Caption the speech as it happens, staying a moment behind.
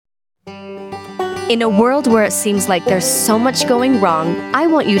In a world where it seems like there's so much going wrong, I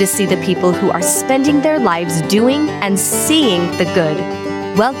want you to see the people who are spending their lives doing and seeing the good.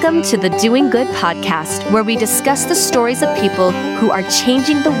 Welcome to the Doing Good podcast, where we discuss the stories of people who are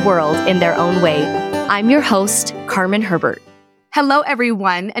changing the world in their own way. I'm your host, Carmen Herbert. Hello,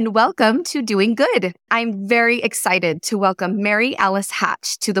 everyone, and welcome to Doing Good. I'm very excited to welcome Mary Alice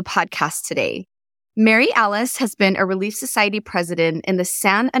Hatch to the podcast today. Mary Alice has been a Relief Society president in the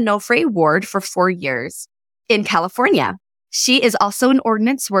San Onofre ward for 4 years in California. She is also an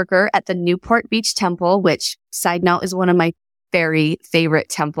ordinance worker at the Newport Beach Temple, which, side note, is one of my very favorite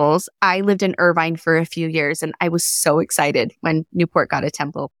temples. I lived in Irvine for a few years, and I was so excited when Newport got a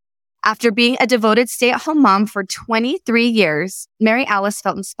temple. After being a devoted stay-at-home mom for 23 years, Mary Alice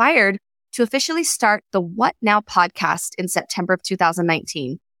felt inspired to officially start the What Now podcast in September of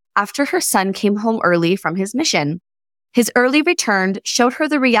 2019. After her son came home early from his mission. His early return showed her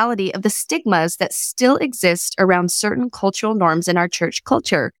the reality of the stigmas that still exist around certain cultural norms in our church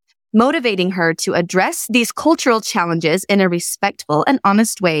culture, motivating her to address these cultural challenges in a respectful and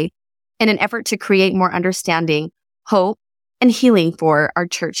honest way in an effort to create more understanding, hope, and healing for our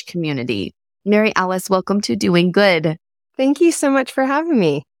church community. Mary Alice, welcome to Doing Good. Thank you so much for having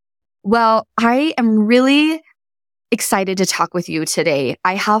me. Well, I am really excited to talk with you today.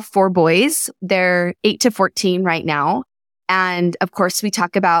 I have 4 boys. They're 8 to 14 right now. And of course, we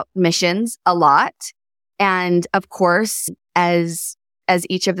talk about missions a lot. And of course, as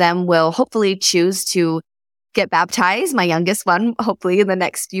each of them will hopefully choose to get baptized, my youngest one, hopefully in the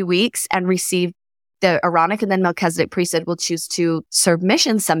next few weeks, and receive the Aaronic and then Melchizedek priesthood, will choose to serve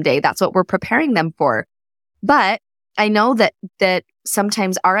missions someday. That's what we're preparing them for. But I know that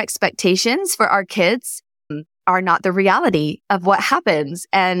sometimes our expectations for our kids are not the reality of what happens.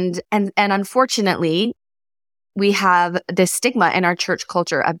 And unfortunately, we have this stigma in our church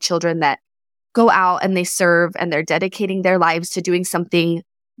culture of children that go out and they serve and they're dedicating their lives to doing something,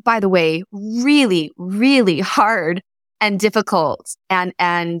 by the way, really, really hard and difficult. And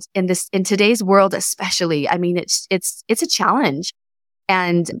in today's world, especially, I mean, it's a challenge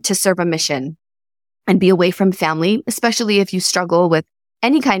and to serve a mission and be away from family, especially if you struggle with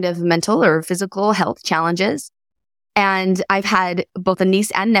any kind of mental or physical health challenges. And I've had both a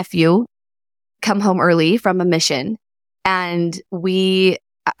niece and nephew come home early from a mission. And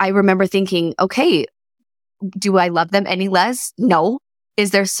I remember thinking, okay, do I love them any less? No.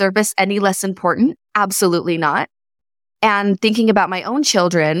 Is their service any less important? Absolutely not. And thinking about my own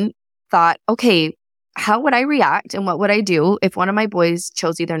children, thought, okay, how would I react and what would I do if one of my boys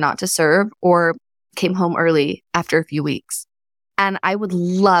chose either not to serve or came home early after a few weeks? And I would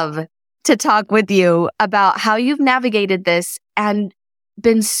love to talk with you about how you've navigated this and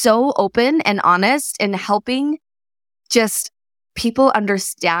been so open and honest in helping just people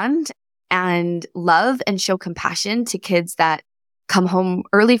understand and love and show compassion to kids that come home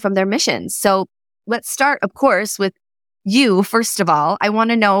early from their missions. So let's start, of course, with you. First of all, I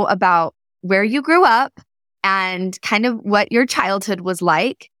want to know about where you grew up and kind of what your childhood was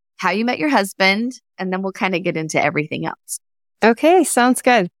like, how you met your husband, and then we'll kind of get into everything else. Okay, sounds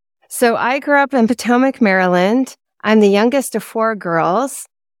good. So I grew up in Potomac, Maryland. I'm the youngest of 4 girls.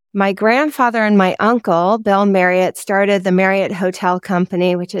 My grandfather and my uncle, Bill Marriott, started the Marriott Hotel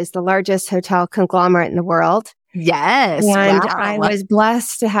Company, which is the largest hotel conglomerate in the world. Yes. And wow. I was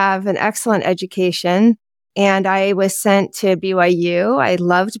blessed to have an excellent education. And I was sent to BYU. I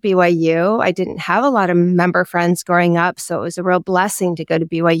loved BYU. I didn't have a lot of member friends growing up, so it was a real blessing to go to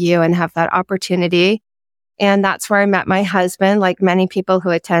BYU and have that opportunity. And that's where I met my husband, like many people who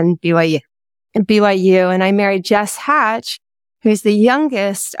attend BYU. And I married Jess Hatch, who's the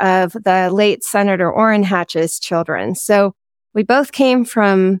youngest of the late Senator Orrin Hatch's children. So we both came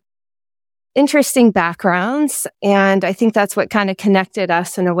from interesting backgrounds. And I think that's what kind of connected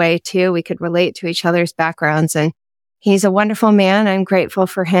us in a way, too. We could relate to each other's backgrounds. And he's a wonderful man. I'm grateful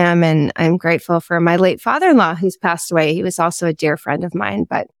for him. And I'm grateful for my late father-in-law who's passed away. He was also a dear friend of mine.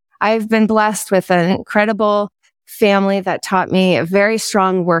 But I've been blessed with an incredible family that taught me a very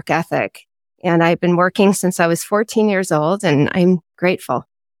strong work ethic. And I've been working since I was 14 years old, and I'm grateful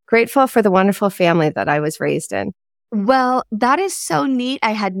for the wonderful family that I was raised in. Well, that is so neat.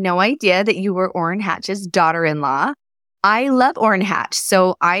 I had no idea that you were Orrin Hatch's daughter-in-law. I love Orrin Hatch.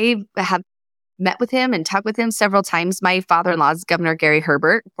 So I have met with him and talked with him several times. My father-in-law is Governor Gary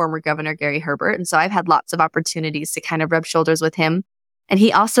Herbert, former Governor Gary Herbert. And so I've had lots of opportunities to kind of rub shoulders with him. And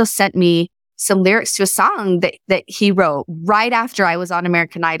he also sent me some lyrics to a song that he wrote right after I was on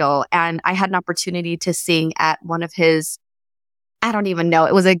American Idol. And I had an opportunity to sing at one of his I don't even know.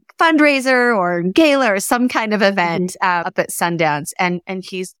 It was a fundraiser or gala or some kind of event up at Sundance. And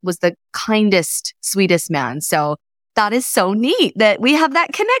he was the kindest, sweetest man. So that is so neat that we have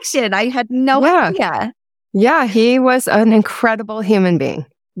that connection. I had no idea. Yeah, he was an incredible human being.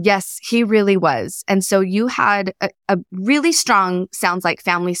 Yes, he really was. And so you had a really strong, sounds like,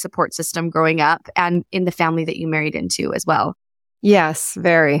 family support system growing up and in the family that you married into as well. Yes,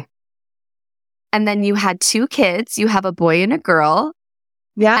 very. And then you had 2 kids. You have a boy and a girl.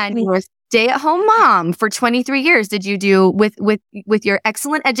 Yeah. And you were a stay-at-home mom for 23 years. Did you do with your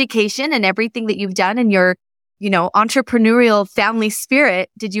excellent education and everything that you've done and your, entrepreneurial family spirit,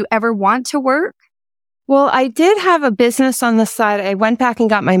 did you ever want to work? Well, I did have a business on the side. I went back and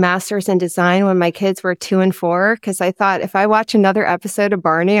got my master's in design when my kids were 2 and 4, because I thought if I watch another episode of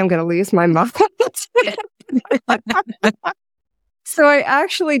Barney, I'm going to lose my mind. So I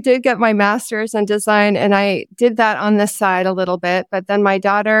actually did get my master's in design, and I did that on the side a little bit. But then my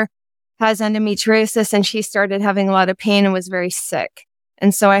daughter has endometriosis, and she started having a lot of pain and was very sick.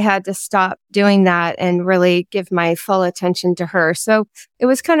 And so I had to stop doing that and really give my full attention to her. So it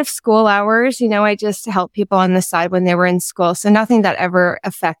was kind of school hours. I just helped people on the side when they were in school. So nothing that ever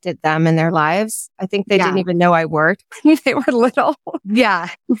affected them in their lives. I think they didn't even know I worked when they were little. Yeah.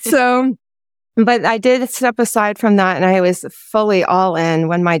 But I did step aside from that, and I was fully all in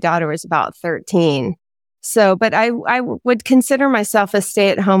when my daughter was about 13. So, but I would consider myself a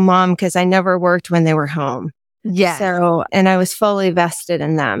stay-at-home mom because I never worked when they were home. Yes. So, and I was fully vested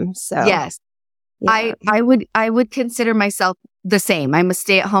in them. So, yes, yeah. I would consider myself the same. I'm a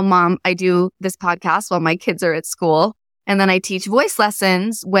stay-at-home mom. I do this podcast while my kids are at school, and then I teach voice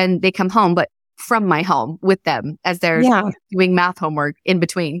lessons when they come home, but from my home with them as they're doing math homework in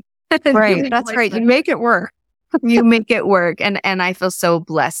between. Right. That's right. You make it work. You make it work. And I feel so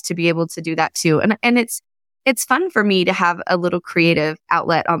blessed to be able to do that too. And it's fun for me to have a little creative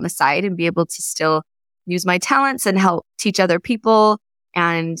outlet on the side and be able to still use my talents and help teach other people.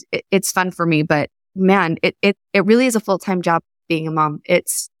 And it's fun for me. But man, it really is a full-time job being a mom.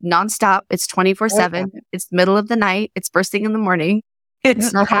 It's nonstop. It's 24/7. It's middle of the night. It's first thing in the morning.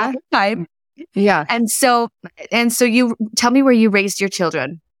 It's all the time. Yeah. And so you tell me where you raised your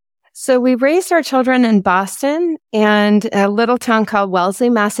children. So we raised our children in Boston and a little town called Wellesley,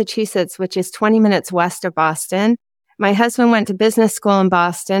 Massachusetts, which is 20 minutes west of Boston. My husband went to business school in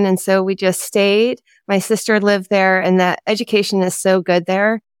Boston, and so we just stayed. My sister lived there, and the education is so good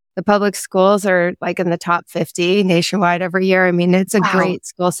there. The public schools are like in the top 50 nationwide every year. I mean, it's a great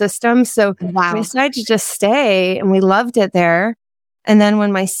school system. So we decided to just stay, and we loved it there. And then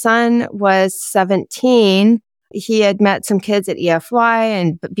when my son was 17, he had met some kids at EFY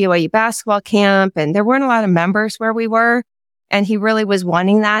and BYU basketball camp, and there weren't a lot of members where we were. And he really was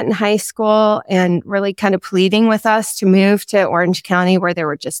wanting that in high school and really kind of pleading with us to move to Orange County, where there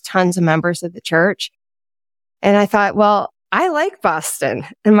were just tons of members of the church. And I thought, well, I like Boston,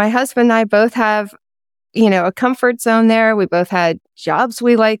 and my husband and I both have, a comfort zone there. We both had jobs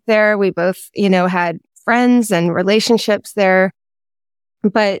we liked there. We both, had friends and relationships there.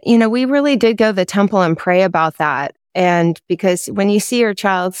 But, we really did go to the temple and pray about that. And because when you see your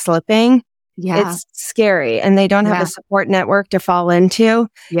child slipping, it's scary, and they don't have a support network to fall into.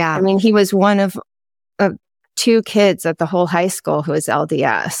 Yeah. I mean, he was one of 2 kids at the whole high school who was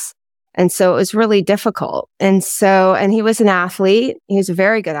LDS. And so it was really difficult. And he was an athlete. He was a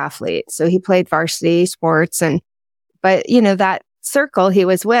very good athlete. So he played varsity sports but that circle he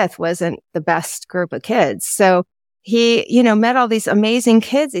was with wasn't the best group of kids. So he, met all these amazing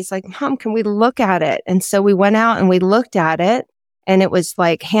kids. He's like, Mom, can we look at it? And so we went out and we looked at it, and it was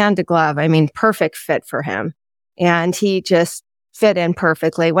like hand to glove. I mean, perfect fit for him. And he just fit in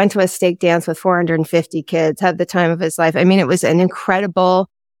perfectly. Went to a stake dance with 450 kids, had the time of his life. I mean, it was an incredible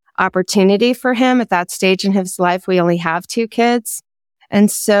opportunity for him at that stage in his life. We only have 2 kids.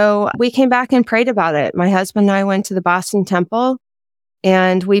 And so we came back and prayed about it. My husband and I went to the Boston Temple,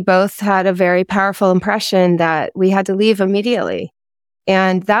 and we both had a very powerful impression that we had to leave immediately.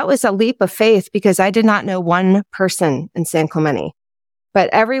 And that was a leap of faith because I did not know one person in San Clemente. But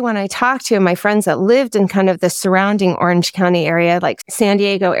everyone I talked to, my friends that lived in kind of the surrounding Orange County area, like San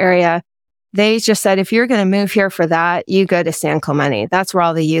Diego area, they just said, if you're going to move here for that, you go to San Clemente. That's where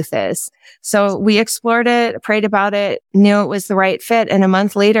all the youth is. So we explored it, prayed about it, knew it was the right fit. And a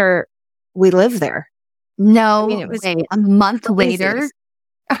month later, we lived there. No way. A month later?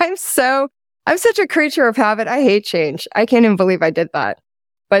 I'm such a creature of habit. I hate change. I can't even believe I did that.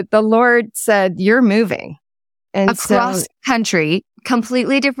 But the Lord said, you're moving. And across country,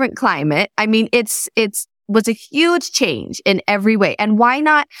 completely different climate. I mean, it's was a huge change in every way. And why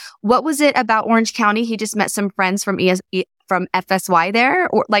not? What was it about Orange County? He just met some friends from from FSY there?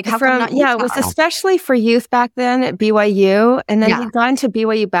 Or like, how come not Yeah, it Utah? was especially for youth back then at BYU. And then Yeah. he'd gone to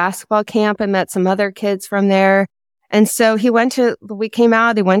BYU basketball camp and met some other kids from there. And so he went to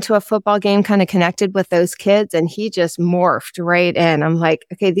a football game, kind of connected with those kids, and he just morphed right in. I'm like,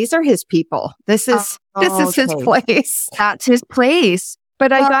 okay, these are his people. This is his place. That's his place.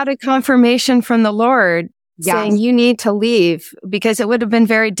 But I got a confirmation from the Lord saying, you need to leave, because it would have been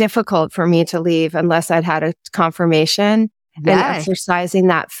very difficult for me to leave unless I'd had a confirmation and exercising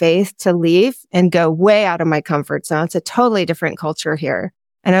that faith to leave and go way out of my comfort zone. It's a totally different culture here.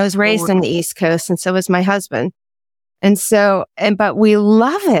 And I was raised in the East Coast, and so was my husband. And so, but we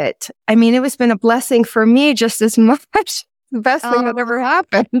love it. I mean, it has been a blessing for me just as much. The best thing that ever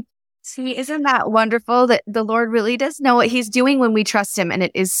happened. See, isn't that wonderful that the Lord really does know what he's doing when we trust him? And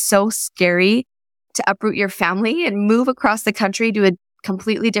it is so scary to uproot your family and move across the country to a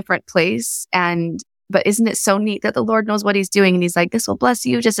completely different place. But isn't it so neat that the Lord knows what he's doing? And he's like, this will bless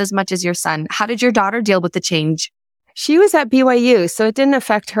you just as much as your son. How did your daughter deal with the change? She was at BYU, so it didn't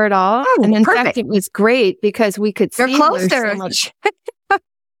affect her at all. Oh, and in perfect. fact, it was great because we could see closer. so much.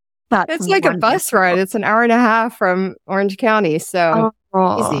 That's It's like a bus ride. It's an hour and a half from Orange County. So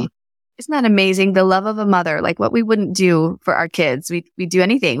easy. Isn't that amazing? The love of a mother, like what we wouldn't do for our kids. We'd do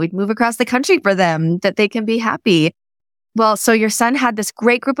anything. We'd move across the country for them, that they can be happy. Well, so your son had this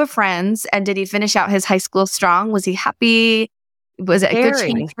great group of friends, and did he finish out his high school strong? Was he happy? Was it a good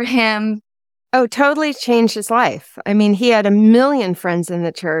change for him? Oh, totally changed his life. I mean, he had a million friends in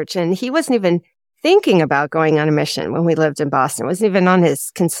the church, and he wasn't even thinking about going on a mission when we lived in Boston. It wasn't even on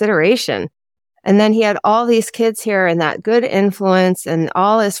his consideration. And then he had all these kids here and that good influence, and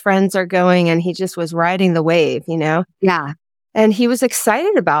all his friends are going, and he just was riding the wave, you know? Yeah. And he was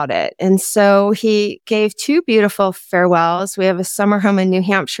excited about it. And so he gave 2 beautiful farewells. We have a summer home in New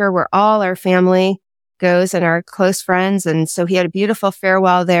Hampshire where all our family goes and our close friends. And so he had a beautiful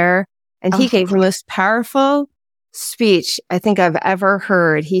farewell there. And he gave the most powerful speech I think I've ever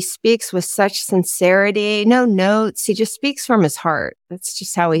heard. He speaks with such sincerity, no notes. He just speaks from his heart. That's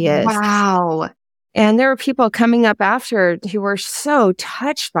just how he is. Wow. And there were people coming up after who were so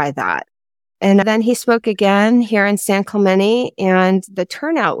touched by that. And then he spoke again here in San Clemente, and the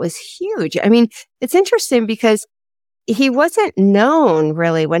turnout was huge. I mean, it's interesting because he wasn't known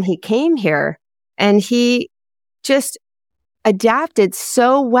really when he came here, and he just adapted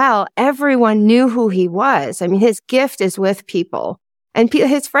so well. Everyone knew who he was. I mean, his gift is with people, and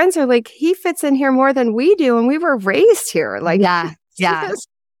his friends are like, he fits in here more than we do. And we were raised here. Like, yeah.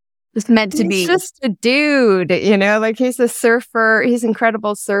 It's meant to be. He's just a dude, you know, like he's a surfer. He's an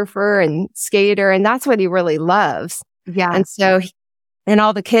incredible surfer and skater. And that's what he really loves. Yeah. And so, and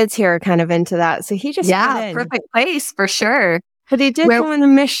all the kids here are kind of into that. So he just, perfect place for sure. But he did go on a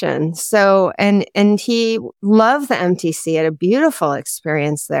mission. So, and he loved the MTC, had a beautiful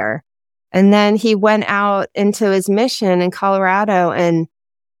experience there. And then he went out into his mission in Colorado, and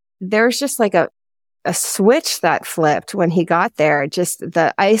there's just like a switch that flipped when he got there. Just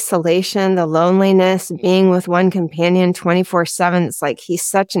the isolation, the loneliness, being with one companion 24/7. It's like, he's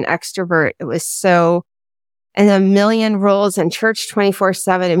such an extrovert. It was so, and a million rules and church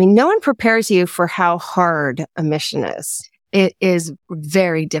 24/7. I mean, no one prepares you for how hard a mission is. It is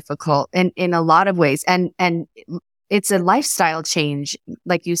very difficult in a lot of ways. And it's a lifestyle change,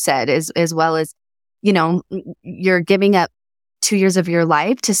 like you said, as well as, you know, you're giving up 2 years of your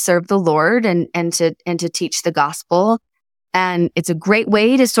life to serve the Lord and to teach the gospel. And it's a great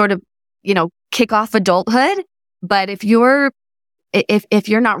way to sort of, you know, kick off adulthood. But if you're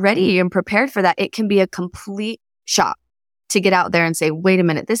not ready and prepared for that, it can be a complete shock to get out there and say, wait a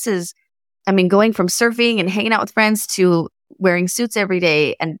minute, going from surfing and hanging out with friends to wearing suits every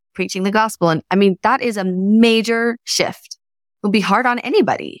day and preaching the gospel. And I mean, that is a major shift. It will be hard on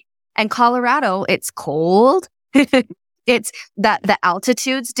anybody. And Colorado, it's cold. It's that the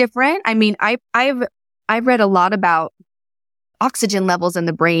altitude's different. I mean, I've read a lot about oxygen levels in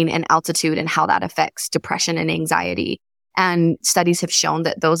the brain and altitude and how that affects depression and anxiety. And studies have shown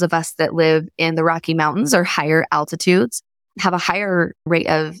that those of us that live in the Rocky Mountains or higher altitudes have a higher rate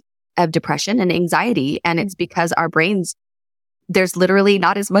of depression and anxiety. And it's because our brains, there's literally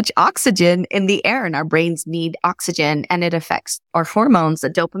not as much oxygen in the air, and our brains need oxygen, and it affects our hormones, the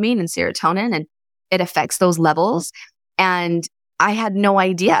dopamine and serotonin, and it affects those levels. And I had no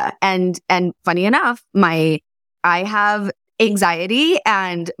idea. And funny enough, I have anxiety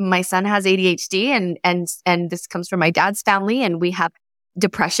and my son has ADHD, and this comes from my dad's family, and we have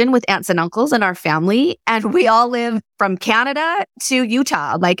depression with aunts and uncles in our family. And we all live from Canada to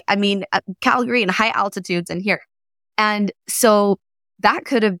Utah, Calgary and high altitudes and here. And so that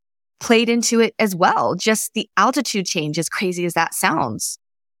could have played into it as well. Just the altitude change, as crazy as that sounds,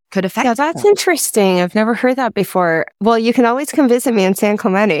 could affect. Yeah, that's interesting. I've never heard that before. Well, you can always come visit me in San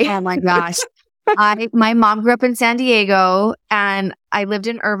Clemente. Oh my gosh. My mom grew up in San Diego, and I lived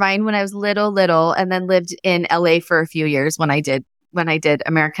in Irvine when I was little, and then lived in LA for a few years when I did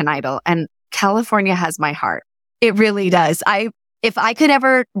American Idol. And California has my heart. It really does. If I could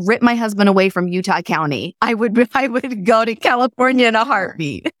ever rip my husband away from Utah County, I would go to California in a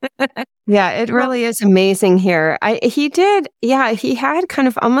heartbeat. Yeah, it really is amazing here. He had kind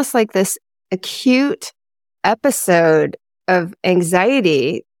of almost like this acute episode of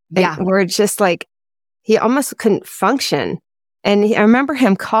anxiety. Yeah. Where it's just like, he almost couldn't function. And I remember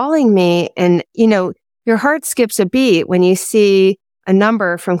him calling me, and, your heart skips a beat when you see a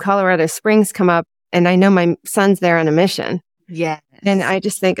number from Colorado Springs come up, and I know my son's there on a mission. Yeah. And I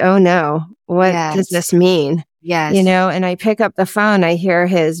just think, oh no, what does this mean? Yes. And I pick up the phone, I hear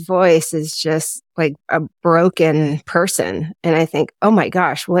his voice is just like a broken person. And I think, oh my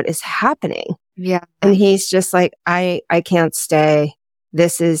gosh, what is happening? Yeah. And he's just like, I can't stay.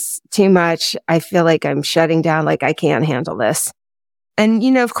 This is too much. I feel like I'm shutting down. Like, I can't handle this. And,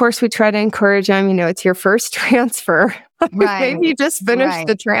 of course, we try to encourage him. It's your first transfer. Right. Maybe you just finished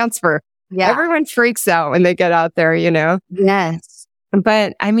the transfer. Yeah. Everyone freaks out when they get out there, Yes.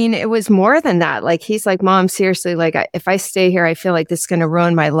 But I mean, it was more than that. Like, he's like, Mom, seriously, like, if I stay here, I feel like this is going to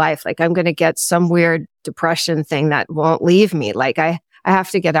ruin my life. Like, I'm going to get some weird depression thing that won't leave me. Like, I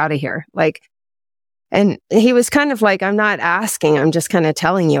have to get out of here. Like, and he was kind of like, I'm not asking, I'm just kind of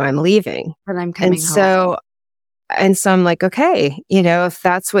telling you I'm leaving. But I'm coming home. And so I'm like, okay, if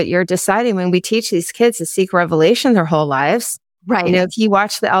that's what you're deciding, when we teach these kids to seek revelation their whole lives, right. If you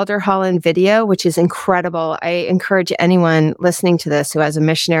watch the Elder Holland video, which is incredible, I encourage anyone listening to this who has a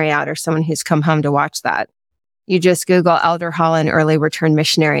missionary out or someone who's come home to watch that. You just Google Elder Holland early return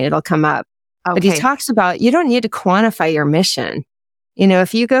missionary, it'll come up. Okay. But he talks about, you don't need to quantify your mission.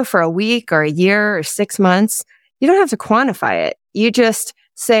 If you go for a week or a year or 6 months, you don't have to quantify it. You just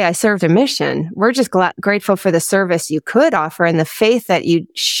say, I served a mission. We're just grateful for the service you could offer and the faith that you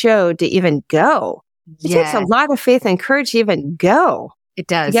showed to even go. It takes a lot of faith and courage to even go. It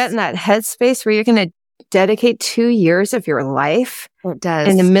does. To get in that headspace where you're going to dedicate 2 years of your life. It does.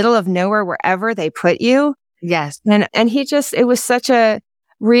 In the middle of nowhere, wherever they put you. Yes. And it was such a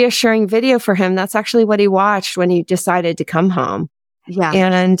reassuring video for him. That's actually what he watched when he decided to come home. Yeah.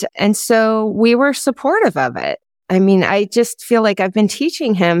 And so we were supportive of it. I mean, I just feel like I've been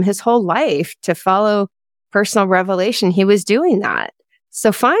teaching him his whole life to follow personal revelation. He was doing that.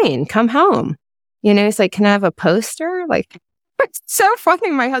 So fine, come home. He's like, can I have a poster? Like, it's so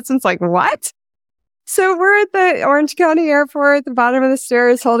funny. My husband's like, what? So we're at the Orange County Airport at the bottom of the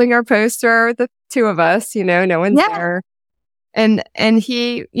stairs holding our poster, the two of us, no one's there. And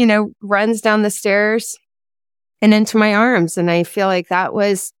he, runs down the stairs and into my arms. And I feel like that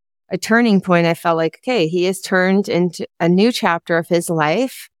was a turning point. I felt like, okay, he has turned into a new chapter of his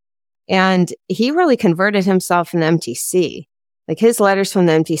life. And he really converted himself in the MTC. Like, his letters from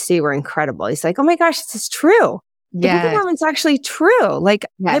the MTC were incredible. He's like, oh my gosh, this is true. The Book of Mormon's actually true. Like,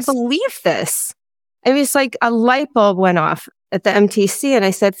 I believe this. I mean, it's like a light bulb went off at the MTC. And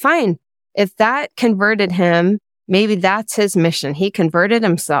I said, fine, if that converted him, maybe that's his mission. He converted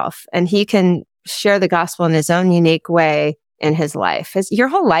himself and he can share the gospel in his own unique way in his life. Your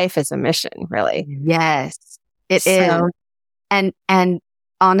whole life is a mission, really. Yes, it is. And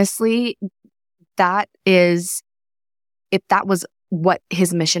honestly, if that was what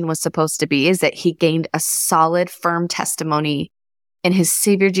his mission was supposed to be, is that he gained a solid, firm testimony in his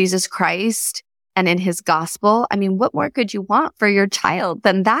Savior Jesus Christ and in his gospel. I mean, what more could you want for your child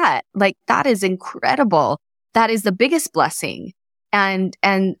than that? Like, that is incredible. That is the biggest blessing. And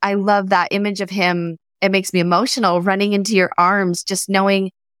I love that image of him. It makes me emotional, running into your arms, just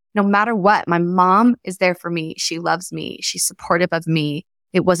knowing no matter what, my mom is there for me. She loves me. She's supportive of me.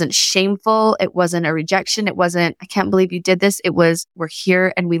 It wasn't shameful. It wasn't a rejection. It wasn't, I can't believe you did this. It was, we're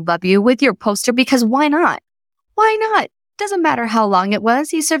here and we love you, with your poster, because why not? Why not? Doesn't matter how long it was.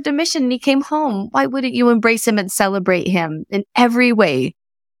 He served a mission and he came home. Why wouldn't you embrace him and celebrate him in every way?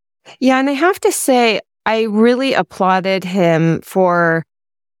 Yeah. And I have to say, I really applauded him for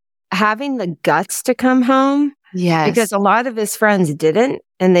having the guts to come home. Yes. Because a lot of his friends didn't,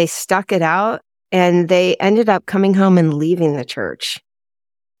 and they stuck it out, and they ended up coming home and leaving the church.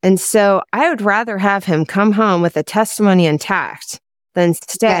 And so I would rather have him come home with a testimony intact than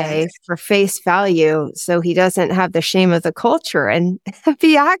stay for face value, so he doesn't have the shame of the culture and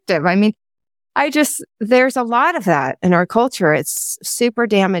be active. I mean, there's a lot of that in our culture. It's super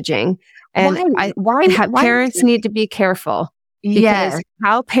damaging. And why parents need to be careful. Yes. because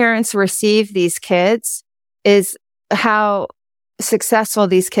how parents receive these kids is how successful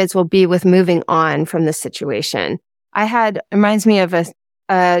these kids will be with moving on from the situation. Reminds me of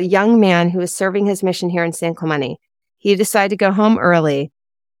a young man who was serving his mission here in San Clemente. He decided to go home early.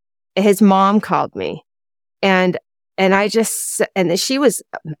 His mom called me and she was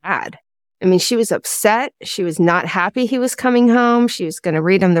mad. I mean, she was upset. She was not happy he was coming home. She was going to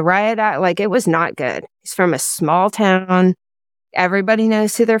read him the riot act. Like, it was not good. He's from a small town. Everybody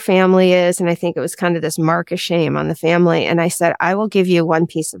knows who their family is. And I think it was kind of this mark of shame on the family. And I said, I will give you one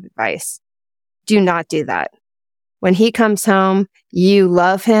piece of advice. Do not do that. When he comes home, you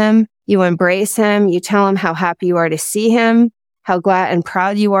love him, you embrace him, you tell him how happy you are to see him, how glad and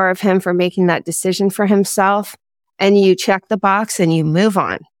proud you are of him for making that decision for himself. And you check the box and you move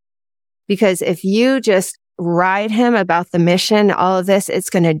on. Because if you just ride him about the mission, all of this, it's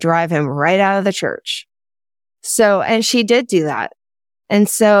going to drive him right out of the church. So, and she did do that. And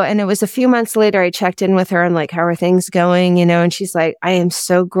it was a few months later, I checked in with her and like, how are things going? And she's like, I am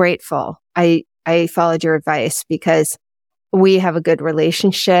so grateful. I followed your advice because we have a good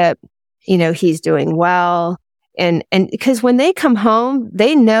relationship. He's doing well. And because when they come home,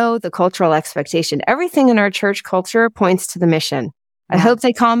 they know the cultural expectation. Everything in our church culture points to the mission. I hope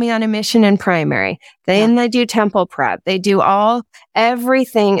they call me on a mission in primary. Then they do temple prep. They do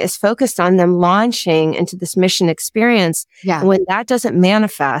everything is focused on them launching into this mission experience. Yeah. And when that doesn't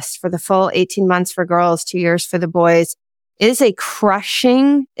manifest for the full 18 months for girls, 2 years for the boys, it is a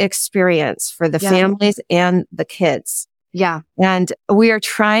crushing experience for the families and the kids. Yeah. And we are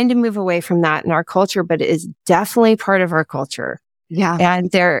trying to move away from that in our culture, but it is definitely part of our culture. Yeah. And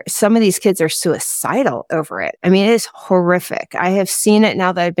some of these kids are suicidal over it. I mean, it is horrific. I have seen it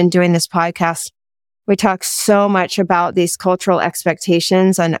now that I've been doing this podcast. We talk so much about these cultural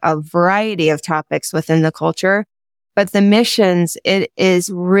expectations on a variety of topics within the culture, but the missions, it is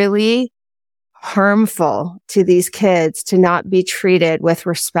really harmful to these kids to not be treated with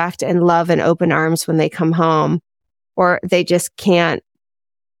respect and love and open arms when they come home, or they just can't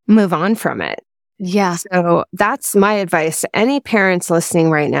move on from it. Yeah. So that's my advice to any parents listening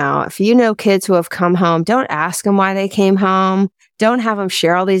right now. If you know kids who have come home, don't ask them why they came home. Don't have them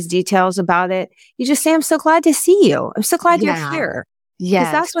share all these details about it. You just say, I'm so glad to see you. I'm so glad you're here. Yeah.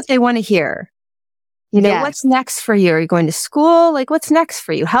 Because that's what they want to hear. What's next for you? Are you going to school? Like, what's next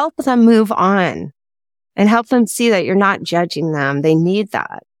for you? Help them move on and help them see that you're not judging them. They need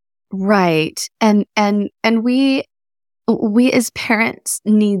that. Right. And we as parents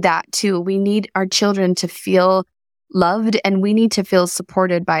need that too. We need our children to feel loved, and we need to feel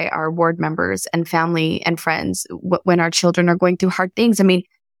supported by our ward members and family and friends when our children are going through hard things. I mean,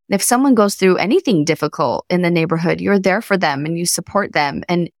 if someone goes through anything difficult in the neighborhood, you're there for them and you support them.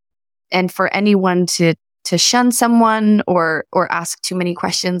 And for anyone to shun someone or ask too many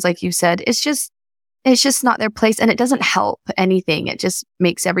questions, like you said, it's just not their place, and it doesn't help anything. It just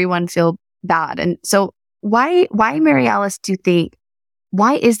makes everyone feel bad. And so why, Mary Alice, do you think,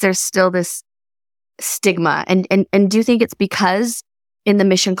 why is there still this stigma? And do you think it's because in the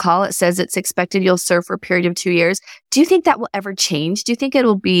mission call, it says it's expected you'll serve for a period of 2 years? Do you think that will ever change? Do you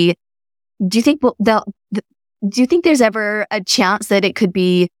think there's ever a chance that it could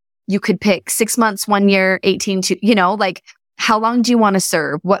be, you could pick 6 months, 1 year, 18 to, like, how long do you want to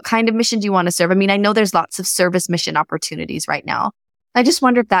serve? What kind of mission do you want to serve? I mean, I know there's lots of service mission opportunities right now. I just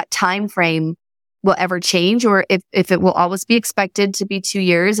wonder if that time frame will ever change, or if it will always be expected to be 2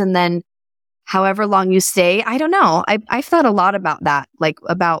 years and then however long you stay. I don't know. I've thought a lot about that, like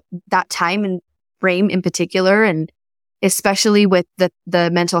about that time and frame in particular, and especially with the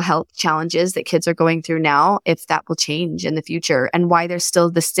mental health challenges that kids are going through now, if that will change in the future, and why there's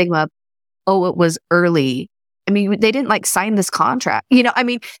still the stigma. Oh, it was early. I mean, they didn't like sign this contract. I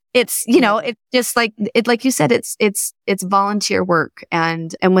mean, it's, it's just like you said, it's volunteer work.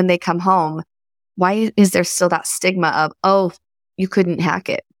 And when they come home, why is there still that stigma of, oh, you couldn't hack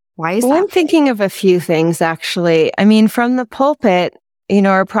it? Why is that? I'm thinking of a few things, actually. I mean, from the pulpit,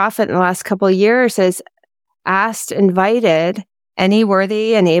 our prophet in the last couple of years has invited any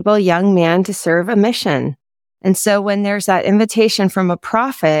worthy and able young man to serve a mission. And so when there's that invitation from a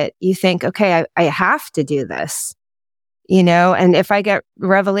prophet, you think, okay, I have to do this, and if I get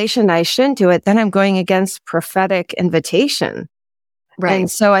revelation I shouldn't do it, then I'm going against prophetic invitation. Right.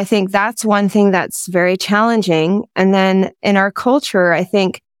 And so I think that's one thing that's very challenging. And then in our culture, I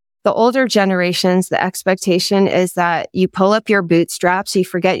think the older generations, the expectation is that you pull up your bootstraps, you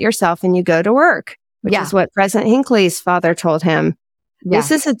forget yourself, and you go to work, which is what President Hinckley's father told him. Yeah. This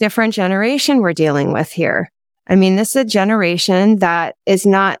is a different generation we're dealing with here. I mean, this is a generation that is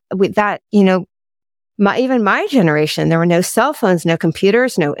not with that, even my generation, there were no cell phones, no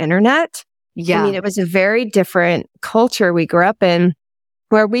computers, no internet. Yeah. I mean, it was a very different culture we grew up in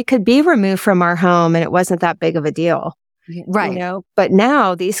where we could be removed from our home and it wasn't that big of a deal. Right. You know, but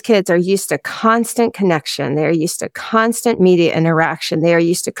now these kids are used to constant connection. They're used to constant media interaction. They are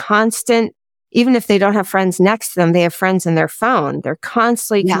used to constant, even if they don't have friends next to them, they have friends in their phone. They're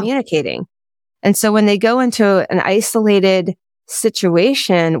constantly communicating. And so when they go into an isolated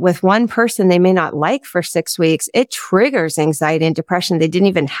situation with one person they may not like for 6 weeks, it triggers anxiety and depression they didn't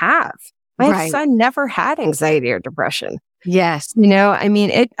even have. My son never had anxiety or depression. Yes. You know, I mean,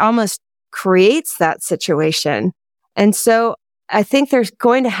 it almost creates that situation. And so I think there's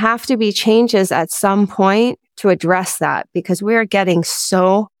going to have to be changes at some point to address that because we are getting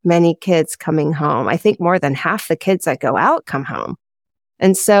so many kids coming home. I think more than half the kids that go out come home.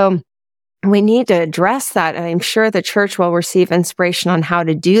 And so we need to address that. And I'm sure the church will receive inspiration on how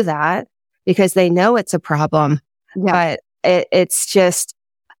to do that because they know it's a problem. Yeah. But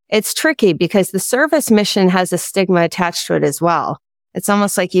it's tricky because the service mission has a stigma attached to it as well. It's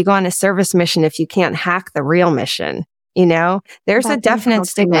almost like you go on a service mission if you can't hack the real mission. You know, there's a definite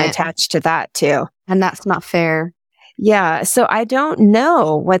stigma attached to that too. And that's not fair. Yeah. So I don't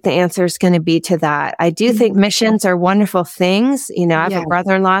know what the answer is going to be to that. I do think missions are wonderful things. You know, I have a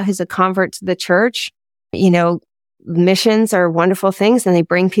brother-in-law who's a convert to the church. You know, missions are wonderful things and they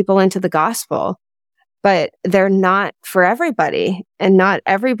bring people into the gospel, but they're not for everybody. And not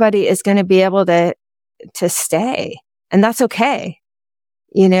everybody is going to be able to stay. And that's okay.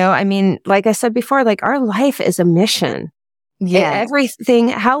 You know, I mean, like I said before, like our life is a mission. Yeah. Everything,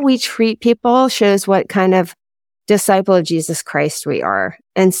 how we treat people shows what kind of disciple of Jesus Christ we are.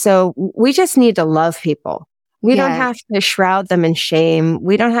 And so we just need to love people. We don't have to shroud them in shame.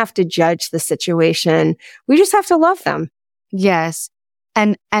 We don't have to judge the situation. We just have to love them. Yes.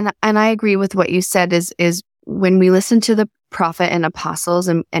 And I agree with what you said is when we listen to the prophet and apostles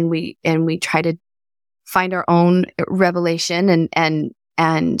and we try to find our own revelation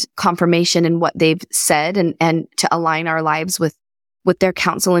and confirmation in what they've said and to align our lives with their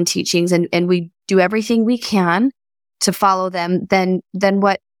counsel and teachings and we do everything we can to follow them, then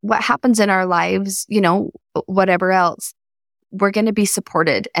what happens in our lives, you know, whatever else, we're going to be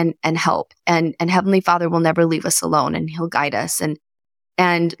supported and help and Heavenly Father will never leave us alone and He'll guide us.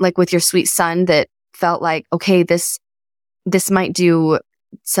 And like with your sweet son that felt like, okay, this might do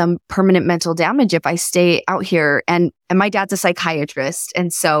some permanent mental damage if I stay out here. And my dad's a psychiatrist.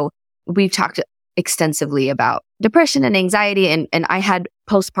 And so we've talked extensively about depression and anxiety. And I had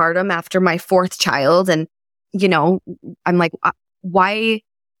postpartum after my fourth child. And, you know, I'm like, why?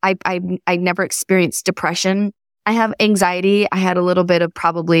 I never experienced depression. I have anxiety. I had a little bit of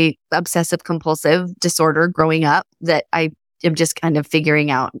probably obsessive compulsive disorder growing up that I am just kind of figuring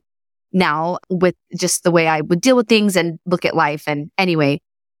out now with just the way I would deal with things and look at life. And anyway,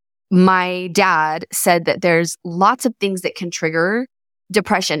 my dad said that there's lots of things that can trigger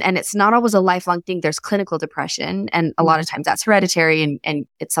depression and it's not always a lifelong thing. There's clinical depression and a lot of times that's hereditary and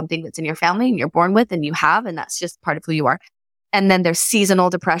it's something that's in your family and you're born with and you have, and that's just part of who you are. And then there's seasonal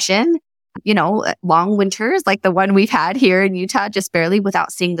depression, you know, long winters like the one we've had here in Utah, just barely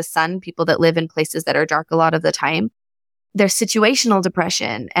without seeing the sun, people that live in places that are dark a lot of the time. There's situational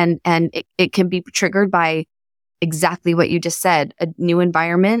depression and it can be triggered by exactly what you just said, a new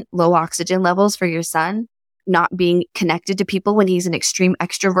environment, low oxygen levels for your son, not being connected to people when he's an extreme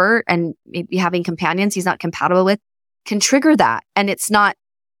extrovert and maybe having companions he's not compatible with can trigger that. And it's not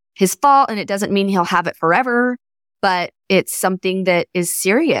his fault and it doesn't mean he'll have it forever, but it's something that is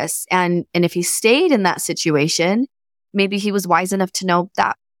serious. And if he stayed in that situation, maybe he was wise enough to know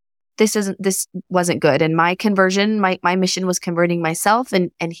that this wasn't good. And my conversion, my mission was converting myself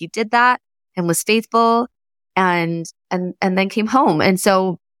and he did that and was faithful and then came home. And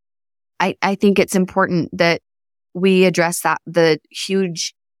so I think it's important that we address the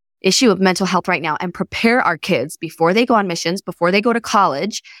huge issue of mental health right now and prepare our kids before they go on missions, before they go to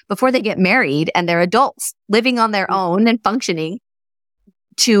college, before they get married and they're adults living on their own and functioning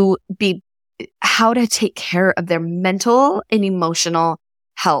to be how to take care of their mental and emotional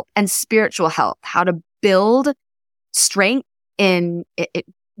health and spiritual health, how to build strength in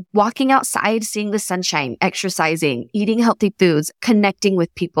walking outside, seeing the sunshine, exercising, eating healthy foods, connecting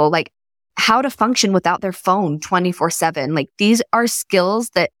with people, like how to function without their phone 24/7. Like these are skills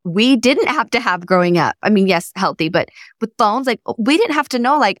that we didn't have to have growing up. I mean, yes, healthy, but with phones, like we didn't have to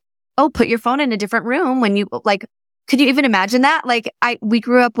know like, oh, put your phone in a different room when you like, could you even imagine that? Like we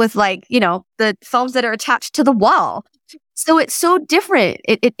grew up with like, you know, the phones that are attached to the wall. So it's so different.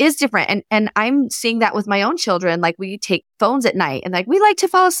 It is different. And I'm seeing that with my own children. Like we take phones at night and like, we like to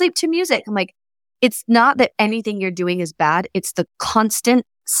fall asleep to music. I'm like, it's not that anything you're doing is bad. It's the constant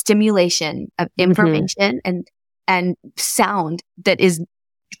stimulation of information and sound that is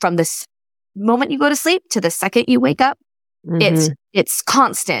from this moment you go to sleep to the second you wake up. It's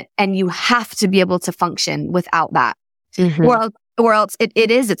constant, and you have to be able to function without that. Or else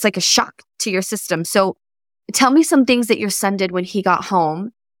it's like a shock to your system. So tell me some things that your son did when he got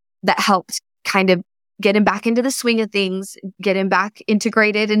home that helped kind of get him back into the swing of things, get him back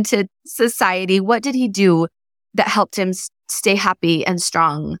integrated into society. What did he do that helped him stay happy and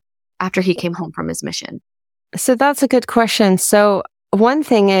strong after he came home from his mission? So that's a good question. So one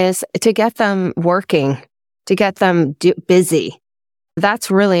thing is to get them working, to get them busy.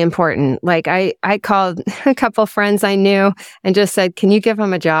 That's really important. Like I called a couple friends I knew and just said, can you give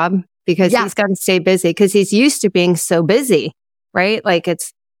him a job? Because he's got to stay busy because he's used to being so busy, right? Like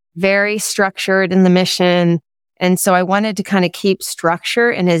it's very structured in the mission. And so I wanted to kind of keep structure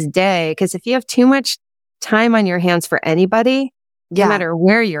in his day, because if you have too much time on your hands for anybody, no matter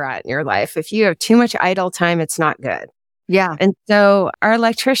where you're at in your life, if you have too much idle time, it's not good. Yeah. And so our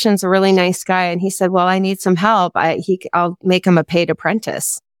electrician's a really nice guy. And he said, well, I need some help. I'll make him a paid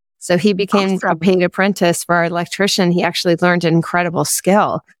apprentice. So he became a paid apprentice for our electrician. He actually learned an incredible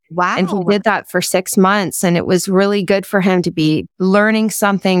skill. Wow. And he did that for 6 months. And it was really good for him to be learning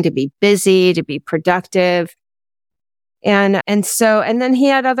something, to be busy, to be productive. And then he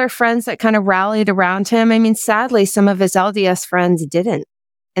had other friends that kind of rallied around him. I mean, sadly, some of his LDS friends didn't.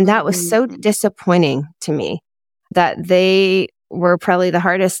 And that was so disappointing to me, that they were probably the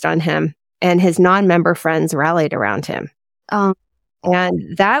hardest on him, and his non-member friends rallied around him.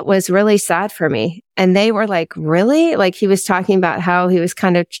 And that was really sad for me. And they were like, really? Like he was talking about how he was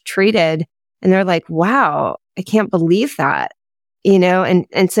kind of treated. And they're like, wow, I can't believe that,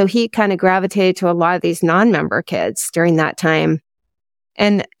 and so he kind of gravitated to a lot of these non-member kids during that time.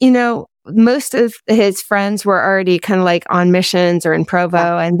 And, most of his friends were already kind of like on missions or in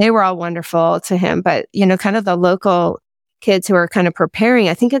Provo, and they were all wonderful to him. But, kind of the local kids who are kind of preparing,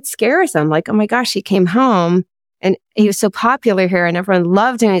 I think it scares them. Like, oh my gosh, he came home and he was so popular here and everyone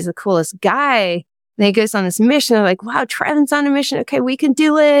loved him. He's the coolest guy. And he goes on this mission. They're like, wow, Trevin's on a mission. Okay, we can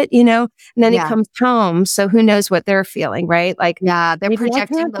do it, and then he comes home. So who knows what they're feeling, right? Like, they're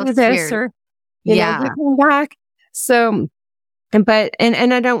projecting those fears. Or, he came back. So, but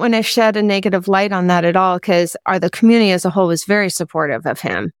I don't want to shed a negative light on that at all, because the community as a whole was very supportive of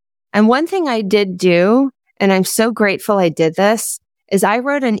him. And one thing I did do, and I'm so grateful I did this, is I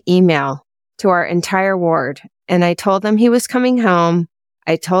wrote an email to our entire ward, and I told them he was coming home.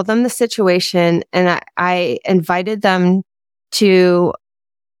 I told them the situation, and I invited them to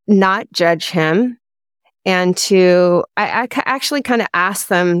not judge him, and I actually kind of asked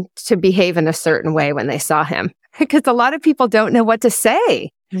them to behave in a certain way when they saw him, because a lot of people don't know what to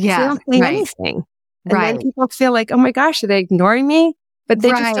say. Yeah. They don't say anything. And then people feel like, oh my gosh, are they ignoring me? But they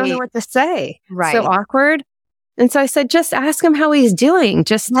just don't know what to say. Right. So awkward. And so I said, just ask him how he's doing.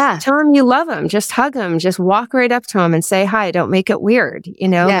 Just tell him you love him. Just hug him. Just walk right up to him and say hi. Don't make it weird.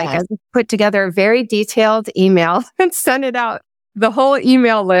 Like I put together a very detailed email and sent it out, the whole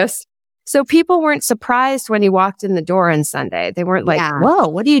email list. So people weren't surprised when he walked in the door on Sunday. They weren't like, whoa,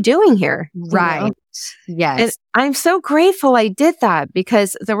 what are you doing here? Right. Yes. And I'm so grateful I did that,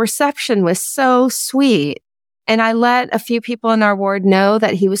 because the reception was so sweet. And I let a few people in our ward know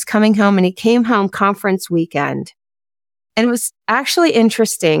that he was coming home, and he came home conference weekend. And it was actually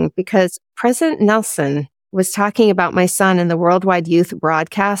interesting because President Nelson was talking about my son in the Worldwide Youth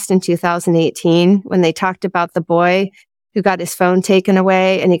broadcast in 2018, when they talked about the boy who got his phone taken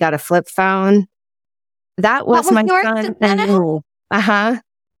away and he got a flip phone. That was my son. No.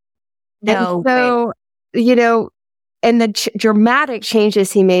 And so, and the dramatic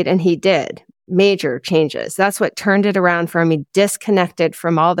changes he made, and he did major changes. That's what turned it around for him. He disconnected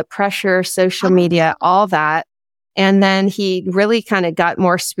from all the pressure, social media, all that. And then he really kind of got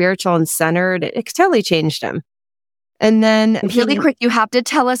more spiritual and centered. It totally changed him. And then really quick, you have to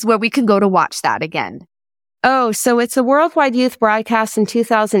tell us where we can go to watch that again. Oh, so it's a Worldwide Youth broadcast in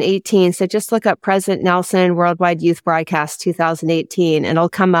 2018. So just look up President Nelson Worldwide Youth broadcast 2018, and it'll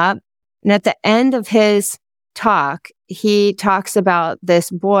come up. And at the end of his talk, he talks about this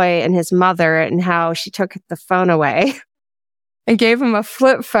boy and his mother and how she took the phone away and gave him a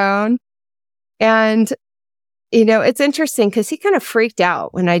flip phone. And, it's interesting because he kind of freaked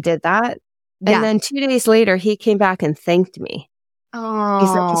out when I did that. And then 2 days later, he came back and thanked me. Oh, He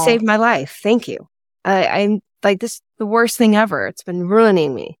said, "You saved my life. Thank you. I'm like, this is the worst thing ever. It's been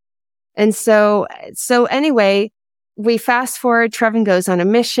ruining me." And so anyway, we fast forward. Trevin goes on a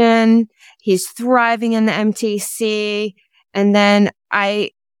mission. He's thriving in the MTC. And then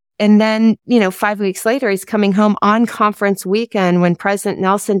And then, 5 weeks later, he's coming home on conference weekend when President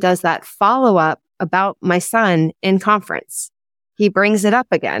Nelson does that follow-up about my son in conference. He brings it up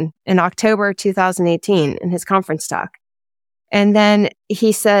again in October 2018 in his conference talk. And then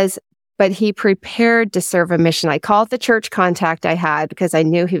he says, but he prepared to serve a mission. I called the church contact I had because I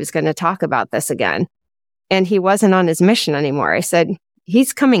knew he was going to talk about this again. And he wasn't on his mission anymore. I said,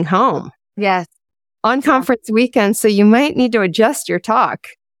 he's coming home. Yes. On conference weekend, so you might need to adjust your talk.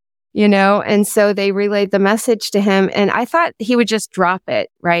 And so they relayed the message to him, and I thought he would just drop it,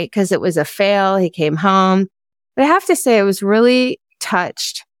 right? Because it was a fail. He came home. But I have to say, I was really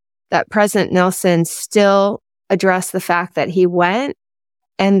touched that President Nelson still addressed the fact that he went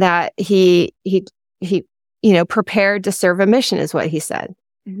and that he prepared to serve a mission is what he said.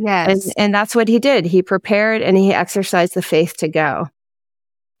 Yes. And that's what he did. He prepared and he exercised the faith to go.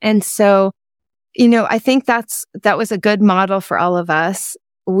 And so, I think that was a good model for all of us.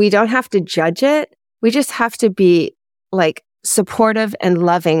 We don't have to judge it. We just have to be supportive and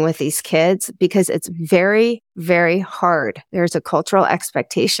loving with these kids because it's very, very hard. There's a cultural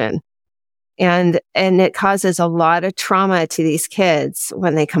expectation and it causes a lot of trauma to these kids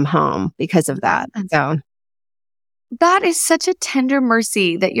when they come home because of that. So that is such a tender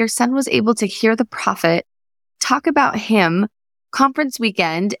mercy that your son was able to hear the prophet talk about him conference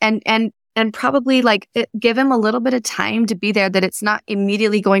weekend and probably give him a little bit of time to be there, that it's not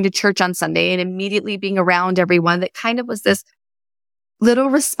immediately going to church on Sunday and immediately being around everyone, that kind of was this little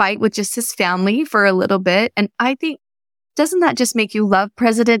respite with just his family for a little bit. And I think, doesn't that just make you love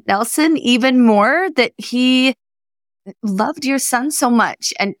President Nelson even more, that he loved your son so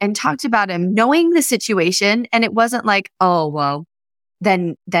much and talked about him knowing the situation? And it wasn't like, oh, well,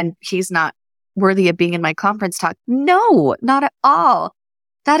 then he's not worthy of being in my conference talk. No, not at all.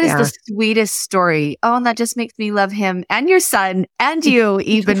 That is the sweetest story. Oh, and that just makes me love him and your son and you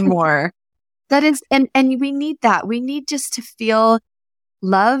even more. That is, and we need that. We need just to feel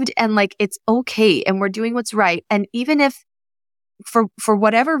loved and like it's okay and we're doing what's right. And even if for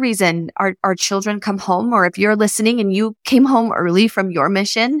whatever reason our children come home, or if you're listening and you came home early from your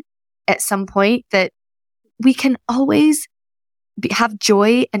mission at some point, that we can always have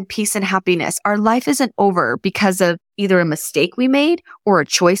joy and peace and happiness. Our life isn't over because of either a mistake we made or a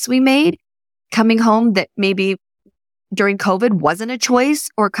choice we made. Coming home that maybe during COVID wasn't a choice,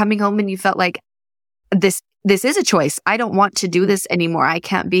 or coming home and you felt like this is a choice. I don't want to do this anymore. I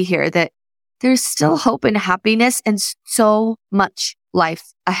can't be here. That there's still hope and happiness and so much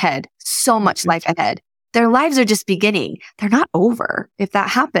life ahead. So much life ahead. Their lives are just beginning. They're not over if that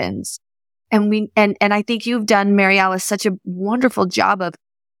happens. And I think you've done, Mary Alice, such a wonderful job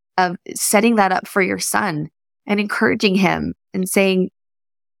of setting that up for your son and encouraging him and saying,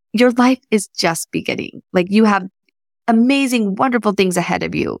 your life is just beginning. Like, you have amazing, wonderful things ahead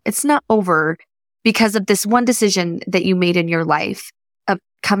of you. It's not over because of this one decision that you made in your life of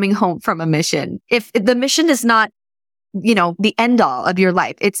coming home from a mission. If the mission is not, the end all of your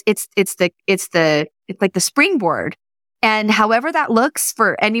life, it's like the springboard. And however that looks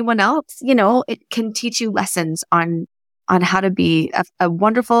for anyone else, it can teach you lessons on how to be a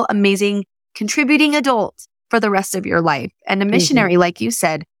wonderful, amazing, contributing adult for the rest of your life. And a missionary, like you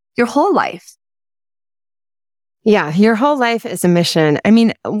said, your whole life. Yeah, your whole life is a mission. I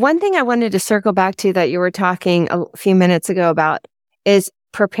mean, one thing I wanted to circle back to that you were talking a few minutes ago about is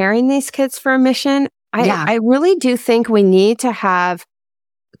preparing these kids for a mission. I really do think we need to have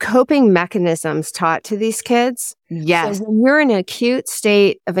coping mechanisms taught to these kids. Yes. So when you're in an acute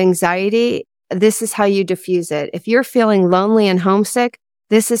state of anxiety, this is how you diffuse it. If you're feeling lonely and homesick,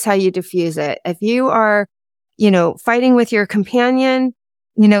 this is how you diffuse it. If you are, fighting with your companion,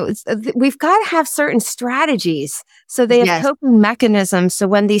 we've got to have certain strategies. So they have coping mechanisms. So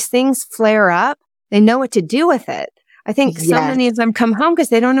when these things flare up, they know what to do with it. I think so many of them come home because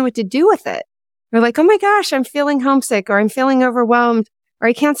they don't know what to do with it. They're like, oh my gosh, I'm feeling homesick, or I'm feeling overwhelmed, or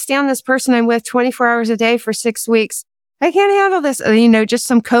I can't stand this person I'm with 24 hours a day for 6 weeks. I can't handle this, just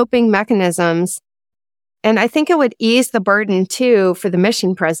some coping mechanisms. And I think it would ease the burden too for the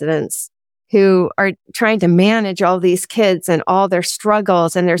mission presidents who are trying to manage all these kids and all their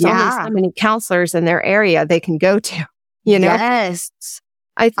struggles. And there's only so many counselors in their area they can go to, Yes.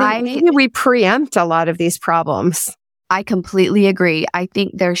 I think maybe we preempt a lot of these problems. I completely agree. I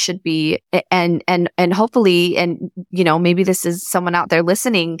think there should be, and hopefully, and maybe this is someone out there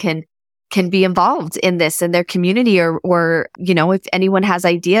listening can be involved in this in their community, or if anyone has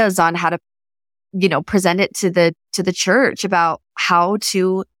ideas on how to, present it to the church about how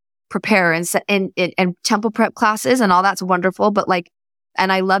to prepare and temple prep classes and all, that's wonderful. But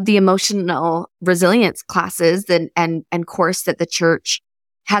and I love the emotional resilience classes and course that the church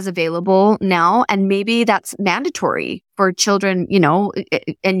has available now. And maybe that's mandatory for children,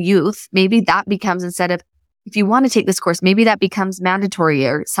 and youth. Maybe that becomes, instead of, if you want to take this course, maybe that becomes mandatory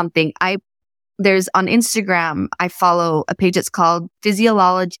or something. There's on Instagram, I follow a page that's called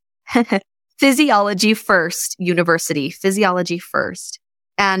Physiology First University, Physiology First.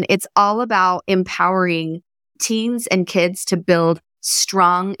 And it's all about empowering teens and kids to build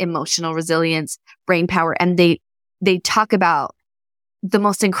strong emotional resilience, brain power. And they talk about the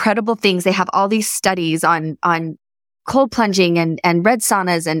most incredible things. They have all these studies on cold plunging and red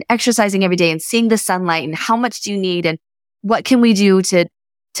saunas and exercising every day and seeing the sunlight and how much do you need and what can we do to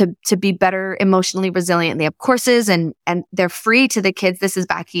be better emotionally resilient. They have courses and they're free to the kids. This is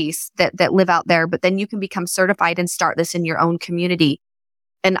back east that live out there, but then you can become certified and start this in your own community.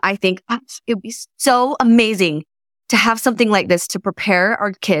 And I think it would be so amazing to have something like this to prepare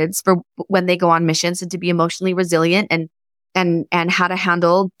our kids for when they go on missions and to be emotionally resilient and how to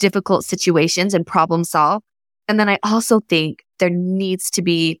handle difficult situations and problem solve. And then I also think there needs to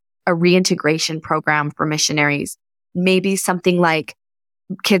be a reintegration program for missionaries. Maybe something like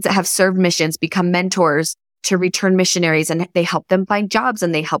kids that have served missions become mentors to return missionaries, and they help them find jobs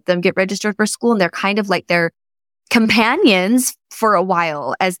and they help them get registered for school. And they're kind of like their companions for a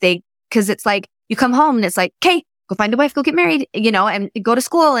while because it's like you come home and it's like, okay, go find a wife, go get married, and go to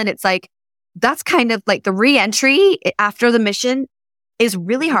school. And it's like, that's kind of like the re-entry after the mission is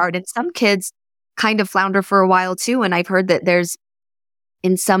really hard. And some kids kind of flounder for a while too. And I've heard that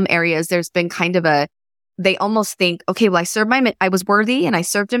in some areas, there's been kind of they almost think, okay, well, I was worthy and I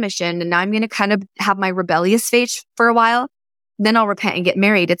served a mission and now I'm going to kind of have my rebellious phase for a while. Then I'll repent and get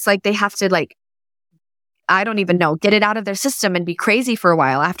married. It's like they have to I don't even know, get it out of their system and be crazy for a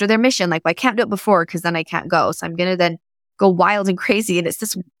while after their mission. Like, well, I can't do it before because then I can't go. So I'm going to then go wild and crazy. And it's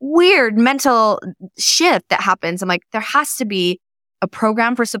this weird mental shift that happens. I'm like, there has to be a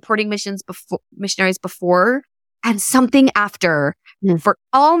program for supporting missionaries before and something after for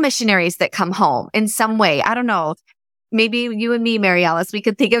all missionaries that come home in some way. I don't know. Maybe you and me, Mary Alice, we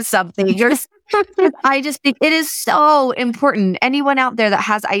could think of something. I just think it is so important. Anyone out there that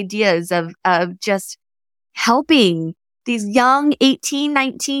has ideas of just helping these young 18,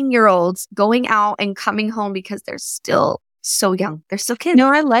 19-year-olds going out and coming home because they're still so young. They're still kids.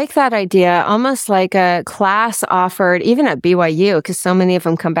 No, I like that idea. Almost like a class offered even at BYU, because so many of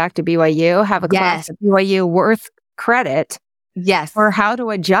them come back to BYU, have a class at BYU worth credit. Yes. For how to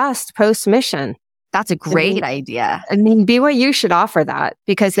adjust post-mission. That's a great idea. I mean, BYU should offer that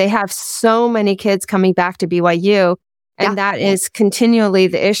because they have so many kids coming back to BYU. And that is continually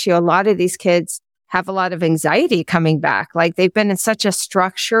the issue. A lot of these kids have a lot of anxiety coming back. Like they've been in such a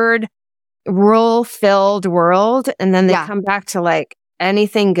structured, rule-filled world. And then they come back to like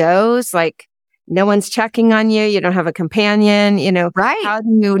anything goes, like no one's checking on you. You don't have a companion, right? How do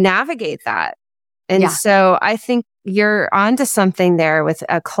you navigate that? And so I think you're onto something there with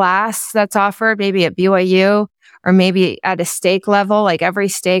a class that's offered maybe at BYU or maybe at a stake level. Like every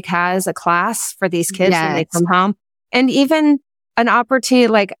stake has a class for these kids when they come home. And even an opportunity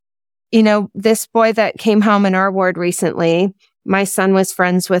like, this boy that came home in our ward recently, my son was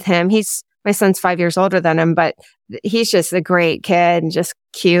friends with him. My son's 5 years older than him, but he's just a great kid and just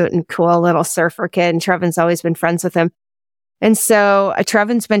cute and cool little surfer kid. And Trevin's always been friends with him. And so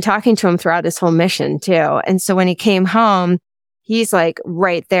Trevin's been talking to him throughout his whole mission too. And so when he came home, he's like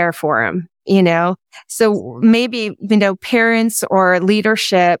right there for him, So maybe, parents or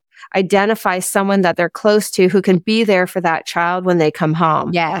leadership identify someone that they're close to who can be there for that child when they come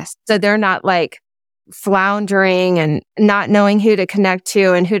home. Yes. So they're not like floundering and not knowing who to connect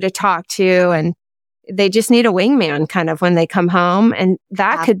to and who to talk to. And they just need a wingman kind of when they come home. And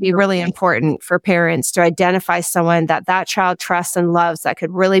that could be really important for parents to identify someone that child trusts and loves that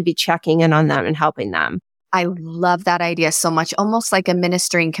could really be checking in on them and helping them. I love that idea so much. Almost like a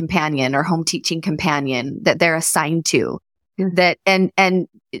ministering companion or home teaching companion that they're assigned to. That and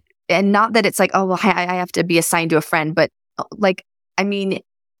not that it's like, oh, well, I have to be assigned to a friend, but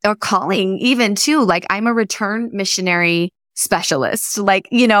or calling even too. Like I'm a return missionary specialists.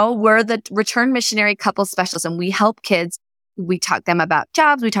 We're the return missionary couple specialists and we help kids. We talk to them about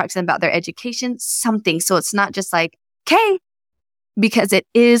jobs. We talk to them about their education, something. So it's not just like, okay, because it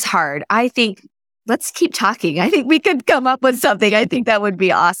is hard. I think let's keep talking. I think we could come up with something. I think that would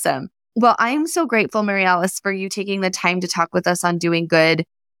be awesome. Well, I am so grateful, Mary Alice, for you taking the time to talk with us on doing good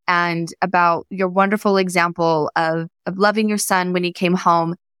and about your wonderful example of loving your son when he came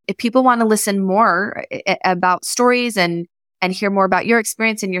home. If people want to listen more about stories and hear more about your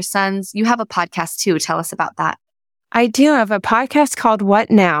experience and your son's, you have a podcast too. Tell us about that. I do have a podcast called What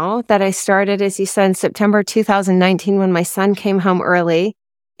Now that I started, as you said, in September 2019 when my son came home early.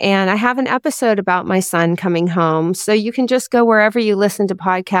 And I have an episode about my son coming home. So you can just go wherever you listen to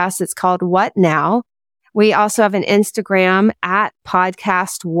podcasts. It's called What Now? We also have an Instagram at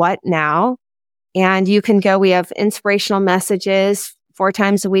podcast What Now? And you can go, we have inspirational messages. 4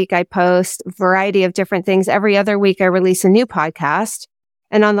 times a week I post a variety of different things. Every other week I release a new podcast.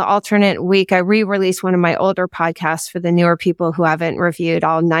 And on the alternate week, I re-release one of my older podcasts for the newer people who haven't reviewed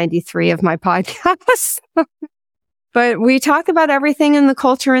all 93 of my podcasts. But we talk about everything in the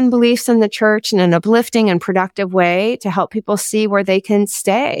culture and beliefs in the church in an uplifting and productive way to help people see where they can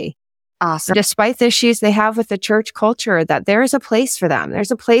stay. Awesome. Despite the issues they have with the church culture, that there is a place for them.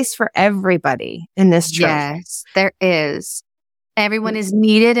 There's a place for everybody in this church. Yes, there is. Everyone is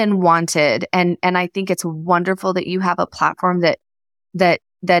needed and wanted. And I think it's wonderful that you have a platform that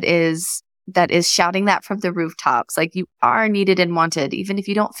is shouting that from the rooftops. Like, you are needed and wanted, even if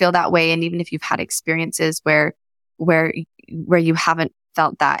you don't feel that way. And even if you've had experiences where you haven't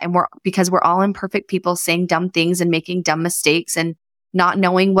felt that. And because we're all imperfect people saying dumb things and making dumb mistakes and not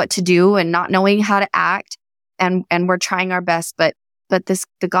knowing what to do and not knowing how to act. And we're trying our best, but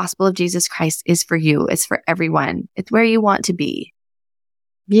the gospel of Jesus Christ is for you. It's for everyone. It's where you want to be.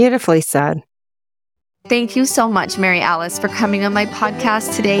 Beautifully said. Thank you so much, Mary Alice, for coming on my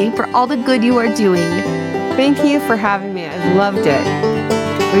podcast today, for all the good you are doing. Thank you for having me. I've loved it.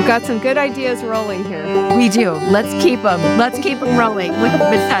 We've got some good ideas rolling here. We do. Let's keep them. Let's keep them rolling. With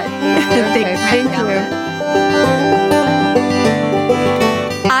Okay, thank you.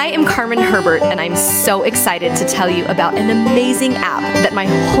 I am Carmen Herbert, and I'm so excited to tell you about an amazing app that my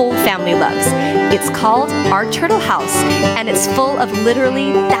whole family loves. It's called Our Turtle House, and it's full of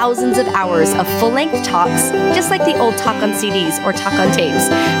literally thousands of hours of full-length talks, just like the old talk on CDs or talk on tapes,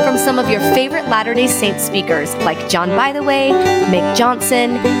 from some of your favorite Latter-day Saints speakers like John By the Way, Mick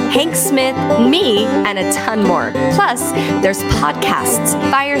Johnson, Hank Smith, me, and a ton more. Plus, there's podcasts,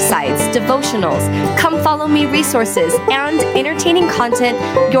 firesides, devotionals, come follow me resources, and entertaining content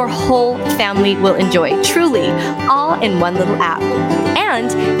your whole family will enjoy, truly, all in one little app.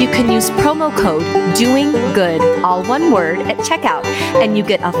 And you can use promo code DOINGGOOD, all one word, at checkout, and you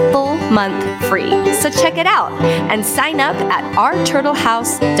get a full month free. So check it out and sign up at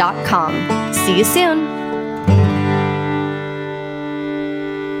ourturtlehouse.com. See you soon.